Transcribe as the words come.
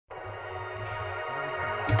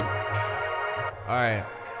Alright.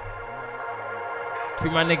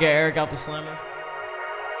 Free my nigga Eric out the slammer.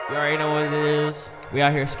 You already know what it is. We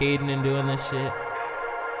out here skating and doing this shit.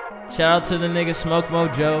 Shout out to the nigga Smoke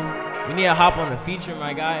Mojo. We need to hop on the feature,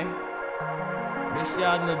 my guy. Miss you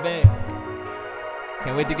out in the bay.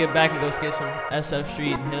 Can't wait to get back and go skate some SF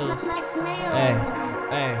Street and Hills. Hey,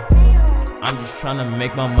 I'm just trying to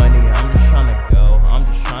make my money. I'm just trying to go. I'm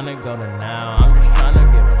just trying to go to now. I'm just trying to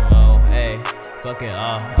give a mo. Hey, fuck it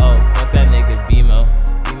all. Oh, fuck that nigga BMO.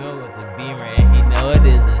 BMO with the beamer, and he know it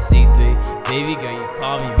is a C3. Baby girl, you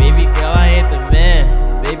call me. Baby girl, I ain't the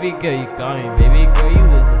man. Baby girl, you call me. Baby girl, you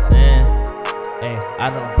was the fan. Hey, I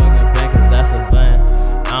don't fucking fan, cause that's the plan.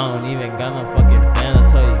 I don't even got no fucking fan,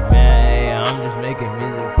 I tell you, man. Hey, I'm just making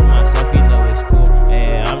music for myself, you know it's cool.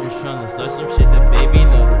 Hey, I'm just trying to start some shit, the baby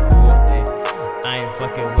know the rule. Hey, I ain't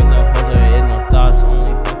fucking with no hoes or in no thoughts,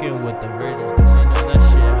 only fucking with the virgins, cause you know that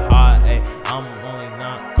shit hot. Hey, I'm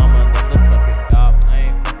another fucking dog. I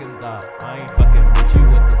ain't fucking dog. I ain't fucking bitch you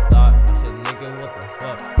with the thought. I said, nigga, what the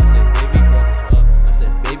fuck? I said, baby, girl, it's up. I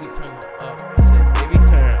said, baby, turn it up. I said, baby,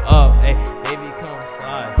 turn it up. Hey, baby, come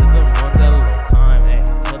slide to the one that little time. Hey,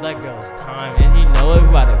 told that girl it's time, and you know we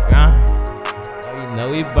about to grind. Oh, you know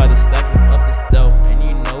we about to stack this up this dope, and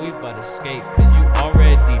you know we about to skate, cause you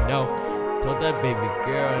already know. Told that baby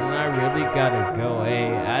girl, and I really gotta go. Hey,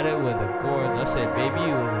 at it with the gores. I said, baby,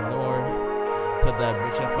 you was ignored. Told that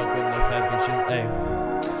bitch I fucking no fat bitches. Hey,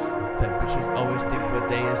 fat bitches always think what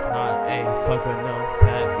they is not. Hey, fuck with no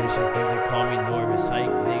fat bitches. They call me Norbis. Like,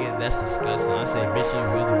 nigga, that's disgusting. I say, bitch,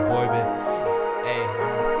 you was a boy, man. Hey,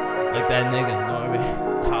 like that nigga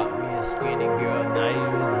Norbit caught me a screening girl. Now you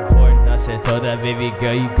was important. I said, told that baby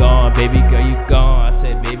girl you gone. Baby girl you gone. I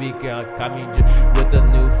said, baby girl caught me just with a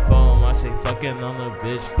new phone. I say, fucking on the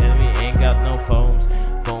bitch, and we ain't got no phones.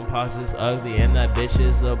 Phone pops is ugly, and that bitch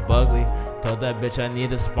is a bugly. Told that bitch I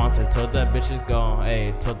need a sponsor. Told that bitch is gone.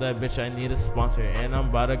 Hey, told that bitch I need a sponsor, and I'm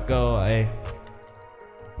about to go. Hey.